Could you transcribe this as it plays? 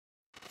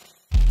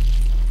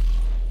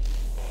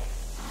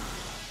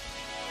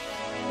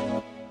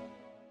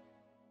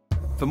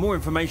For more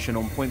information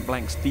on Point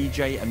Blank's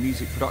DJ and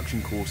music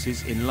production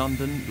courses in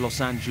London,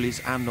 Los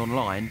Angeles and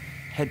online,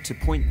 head to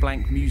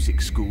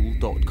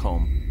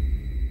pointblankmusicschool.com.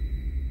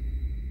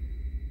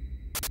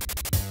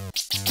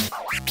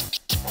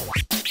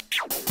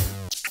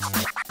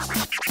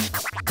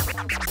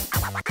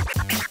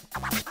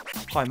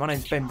 Hi, my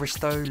name's Ben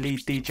Bristow,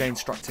 lead DJ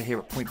instructor here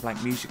at Point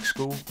Blank Music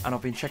School, and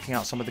I've been checking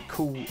out some of the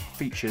cool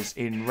features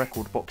in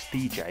Rekordbox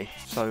DJ.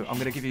 So I'm going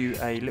to give you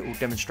a little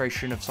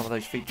demonstration of some of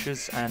those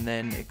features and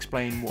then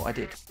explain what I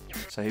did.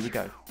 So here we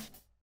go.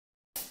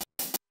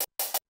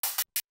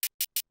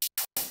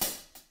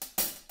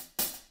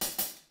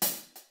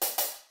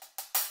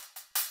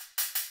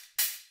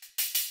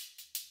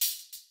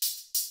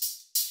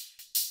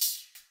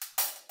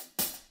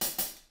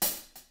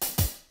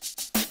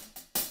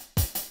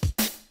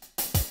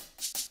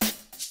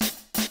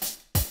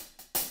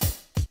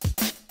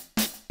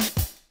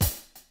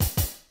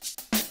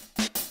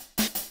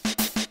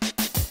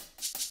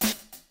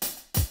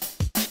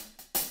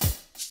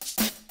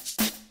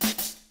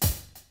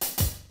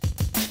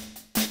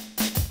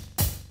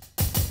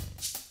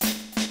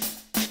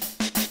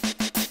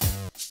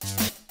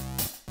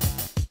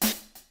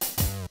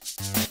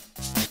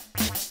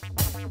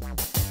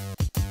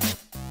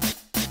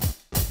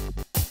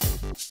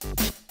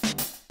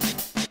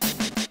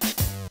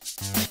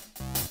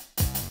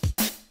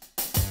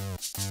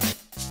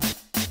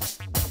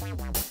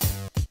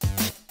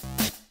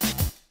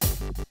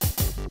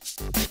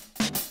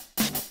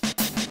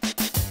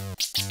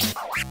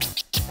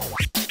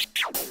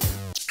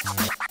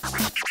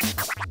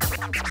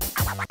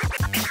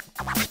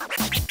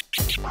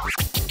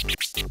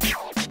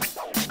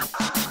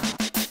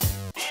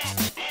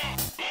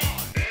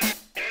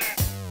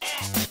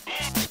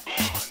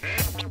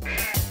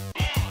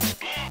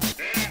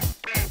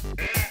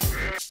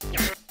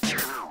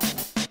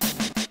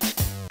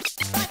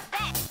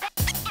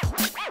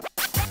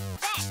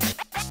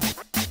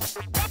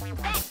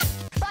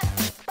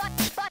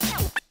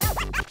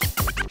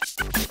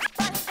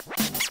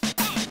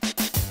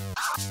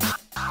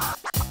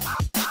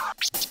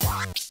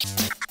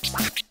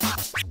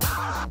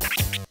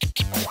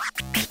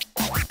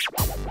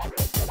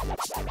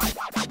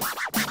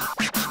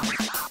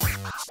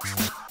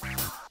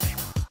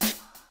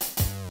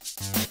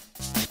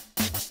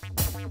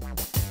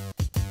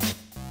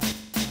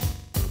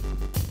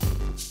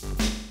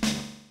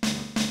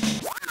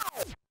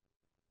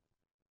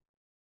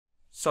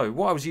 So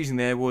what I was using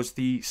there was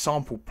the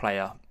sample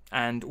player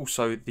and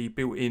also the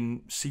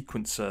built-in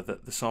sequencer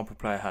that the sample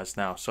player has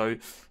now. So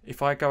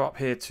if I go up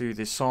here to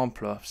the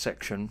sampler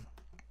section,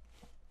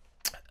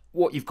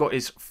 what you've got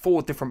is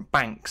 4 different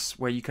banks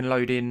where you can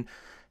load in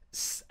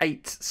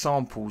 8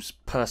 samples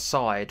per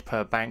side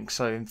per bank.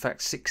 So in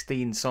fact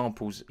 16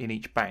 samples in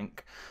each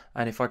bank.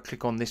 And if I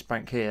click on this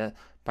bank here,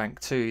 bank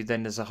 2,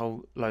 then there's a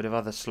whole load of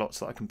other slots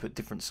that I can put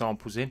different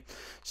samples in.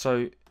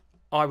 So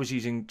I was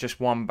using just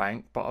one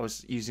bank, but I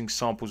was using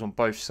samples on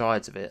both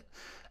sides of it.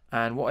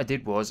 And what I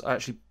did was I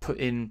actually put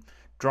in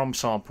drum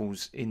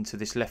samples into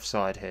this left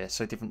side here,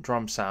 so different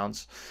drum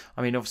sounds.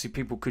 I mean, obviously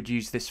people could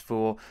use this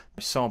for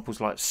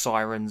samples like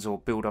sirens or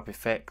build-up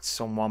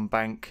effects on one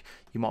bank.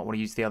 You might want to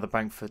use the other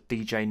bank for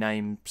DJ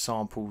name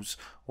samples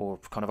or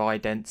kind of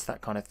idents,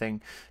 that kind of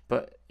thing.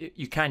 But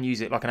you can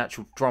use it like an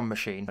actual drum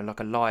machine, like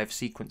a live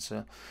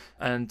sequencer.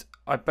 And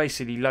I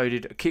basically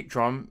loaded a kick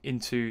drum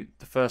into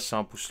the first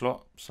sample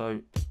slot. So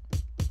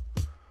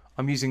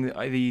I'm using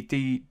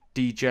the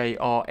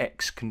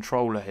DJRX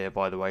controller here,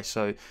 by the way.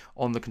 So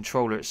on the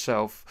controller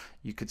itself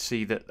you could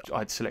see that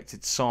I'd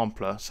selected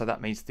sampler, so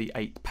that means the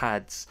 8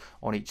 pads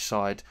on each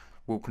side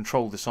will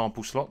control the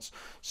sample slots.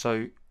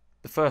 So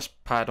the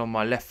first pad on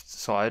my left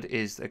side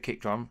is a kick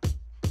drum,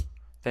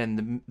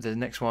 then the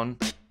next one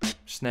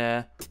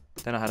snare,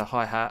 then I had a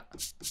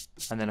hi-hat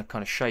and then a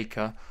kind of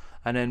shaker,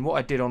 and then what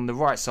I did on the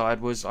right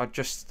side was I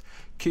just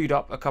queued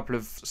up a couple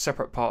of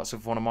separate parts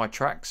of one of my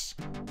tracks.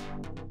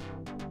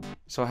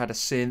 So I had a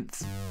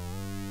synth,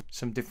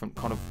 some different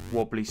kind of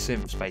wobbly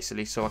synths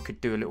basically, so I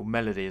could do a little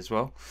melody as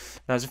well.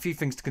 Now there's a few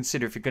things to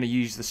consider if you're going to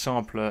use the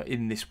sampler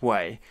in this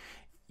way.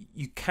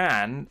 You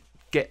can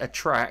get a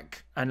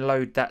track and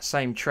load that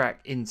same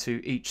track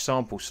into each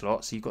sample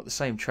slot, so you've got the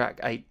same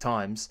track 8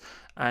 times,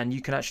 and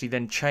you can actually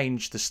then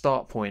change the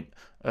start point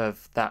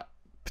of that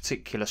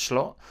particular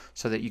slot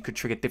so that you could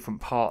trigger different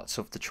parts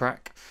of the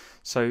track.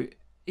 So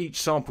each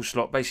sample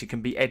slot basically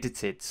can be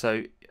edited.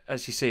 So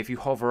as you see, if you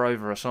hover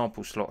over a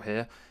sample slot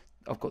here,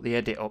 I've got the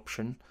edit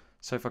option.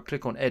 So if I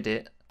click on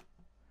edit,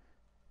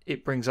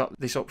 it brings up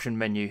this option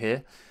menu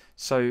here.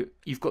 So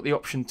you've got the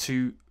option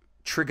to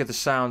trigger the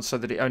sound so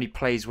that it only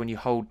plays when you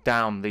hold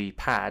down the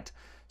pad.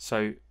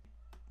 So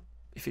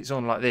if it's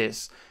on like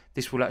this,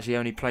 this will actually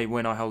only play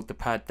when I hold the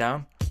pad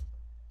down.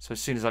 So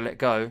as soon as I let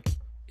go,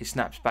 it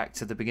snaps back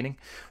to the beginning.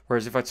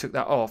 Whereas if I took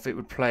that off, it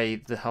would play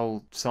the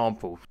whole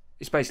sample.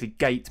 It's basically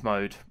gate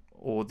mode,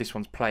 or this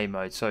one's play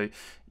mode. So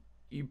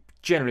you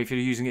generally, if you're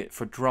using it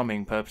for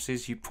drumming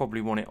purposes, you probably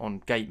want it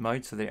on gate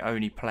mode so that it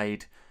only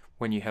played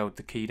when you held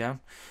the key down.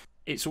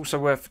 It's also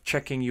worth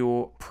checking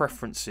your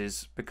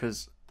preferences,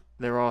 because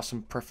there are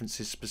some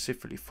preferences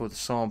specifically for the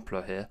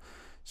sampler here.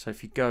 So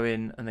if you go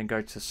in and then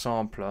go to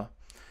sampler,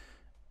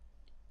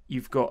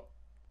 you've got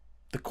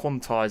the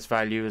quantized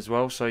value as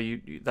well. So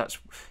that's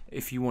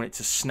if you want it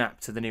to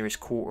snap to the nearest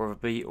quarter of a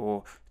beat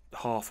or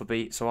half a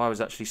beat. So I was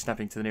actually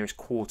snapping to the nearest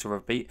quarter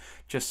of a beat,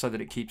 just so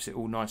that it keeps it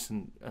all nice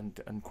and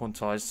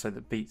quantized, so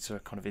that beats are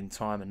kind of in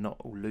time and not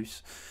all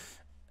loose.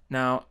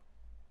 Now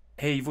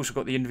here you've also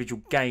got the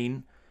individual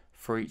gain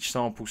for each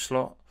sample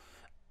slot,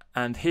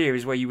 and here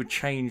is where you would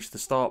change the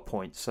start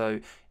point. So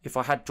if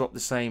I had dropped the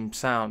same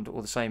sound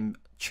or the same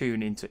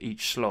tune into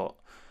each slot,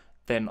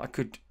 then I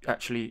could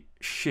actually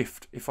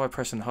shift. If I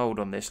press and hold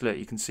on this, look,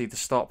 you can see the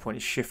start point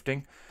is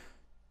shifting,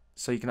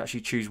 so you can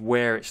actually choose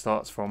where it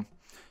starts from,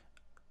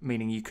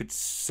 meaning you could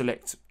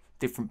select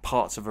different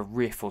parts of a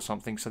riff or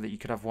something, so that you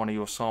could have one of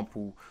your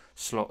sample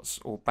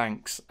slots or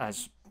banks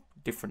as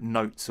different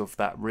notes of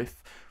that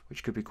riff,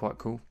 which could be quite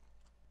cool.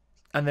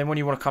 And then when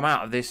you want to come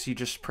out of this, you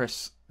just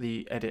press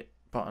the edit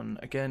button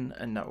again,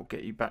 and that will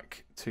get you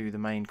back to the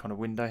main kind of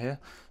window here.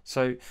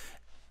 So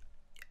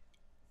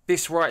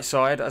this right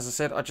side, as I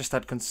said, I just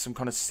had some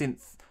kind of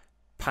synth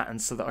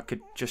patterns so that I could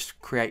just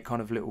create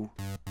kind of little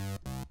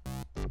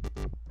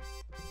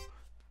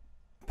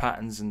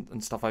patterns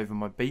and stuff over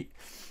my beat.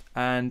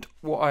 And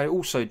what I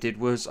also did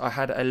was I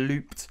had a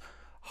looped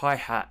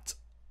hi-hat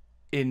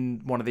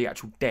in one of the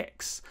actual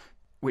decks,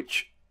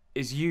 which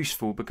is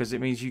useful because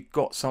it means you've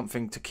got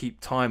something to keep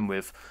time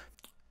with.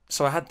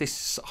 So I had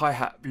this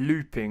hi-hat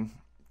looping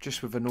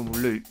just with a normal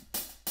loop,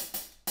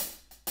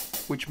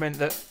 which meant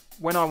that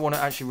when I want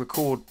to actually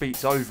record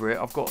beats over it,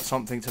 I've got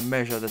something to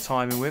measure the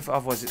timing with.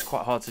 Otherwise it's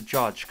quite hard to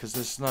judge, because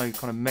there's no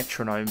kind of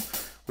metronome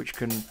which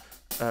can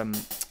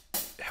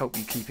help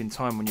you keep in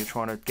time when you're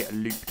trying to get a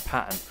looped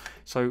pattern.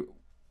 So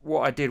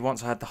what I did,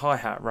 once I had the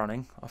hi-hat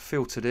running, I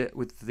filtered it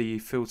with the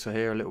filter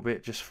here a little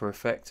bit just for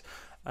effect,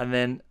 and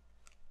then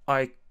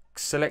I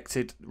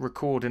selected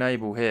record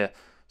enable here.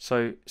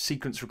 So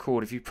sequence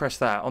record, if you press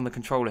that on the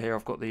controller here,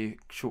 I've got the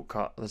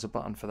shortcut, there's a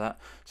button for that,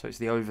 so it's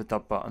the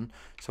overdub button.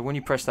 So when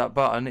you press that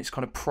button, it's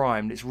kind of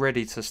primed, it's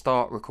ready to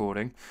start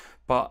recording,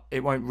 but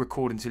it won't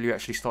record until you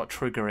actually start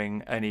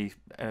triggering any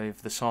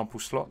of the sample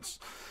slots.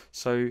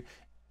 So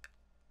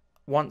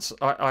once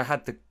I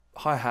had the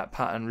hi-hat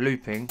pattern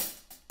looping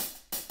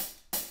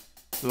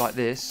like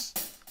this,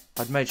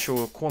 I'd made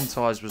sure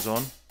quantize was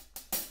on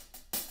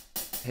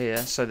here,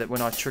 so that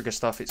when I trigger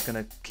stuff it's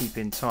going to keep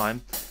in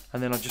time.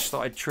 And then I just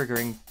started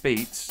triggering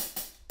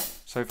beats.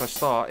 So if I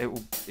start, it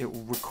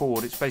will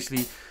record. It's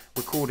basically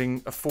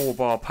recording a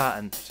 4-bar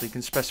pattern. So you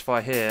can specify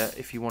here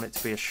if you want it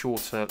to be a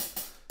shorter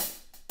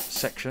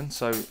section.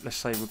 So let's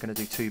say we're going to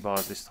do 2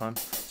 bars this time.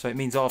 So it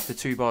means after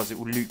 2 bars it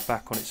will loop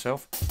back on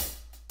itself.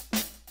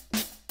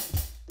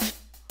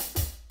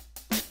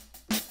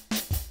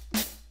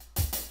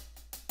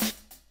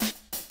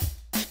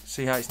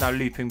 See how it's now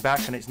looping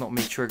back and it's not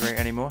me triggering it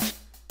anymore.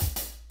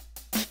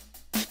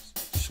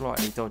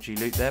 Slightly dodgy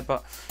loop there,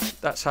 but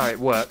that's how it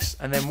works.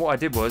 And then what I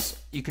did was,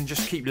 you can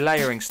just keep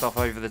layering stuff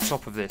over the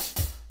top of this.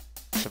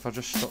 So if I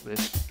just stop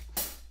this,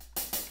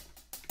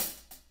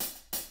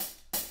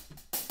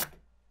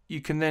 you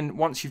can then,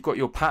 once you've got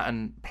your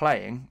pattern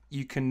playing,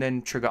 you can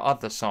then trigger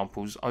other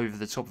samples over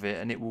the top of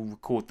it and it will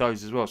record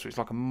those as well. So it's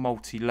like a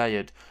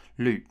multi-layered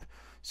loop.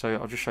 So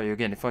I'll just show you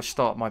again. If I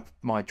start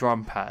my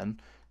drum pattern,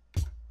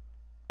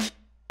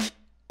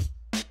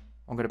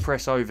 I'm going to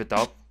press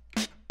overdub.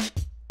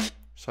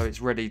 So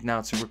it's ready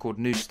now to record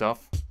new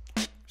stuff.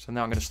 So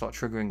now I'm going to start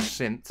triggering the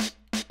synths.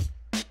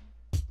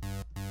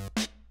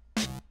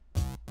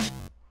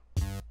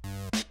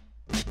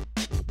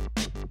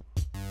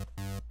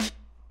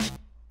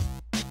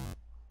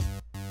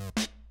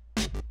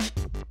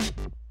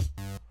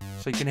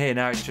 So you can hear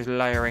now it's just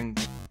layering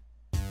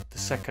the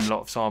second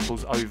lot of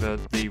samples over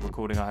the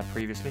recording I had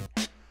previously.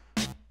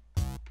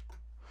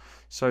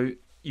 So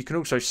you can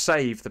also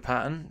save the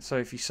pattern. So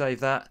if you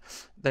save that,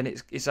 then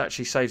it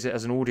actually saves it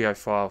as an audio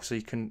file. So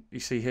you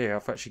see here,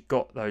 I've actually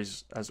got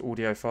those as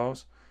audio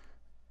files.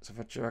 So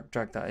if I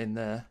drag that in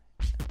there,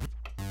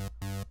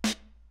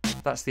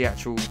 that's the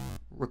actual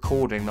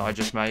recording that I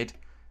just made,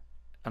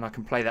 and I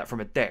can play that from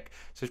a deck.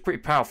 So it's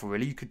pretty powerful,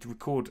 really. You could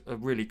record a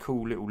really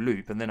cool little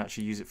loop and then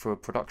actually use it for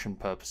production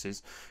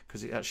purposes,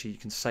 because you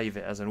can save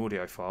it as an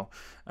audio file.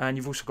 And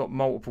you've also got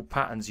multiple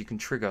patterns you can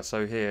trigger.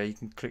 So here you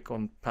can click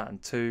on pattern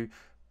 2,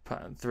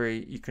 pattern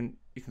 3. You can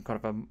kind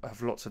of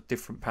have lots of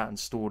different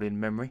patterns stored in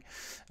memory.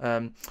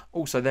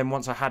 Also then,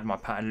 once I had my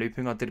pattern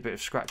looping, I did a bit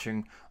of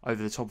scratching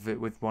over the top of it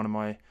with one of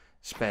my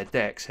spare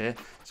decks here.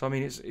 So I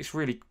mean, it's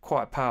really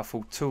quite a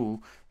powerful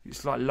tool.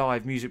 It's like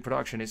live music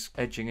production. It's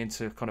edging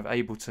into kind of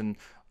Ableton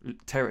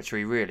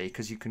territory, really,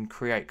 because you can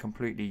create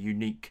completely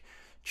unique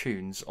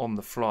tunes on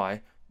the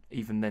fly,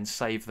 even then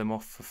save them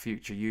off for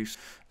future use.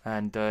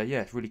 And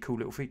yeah, really cool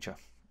little feature.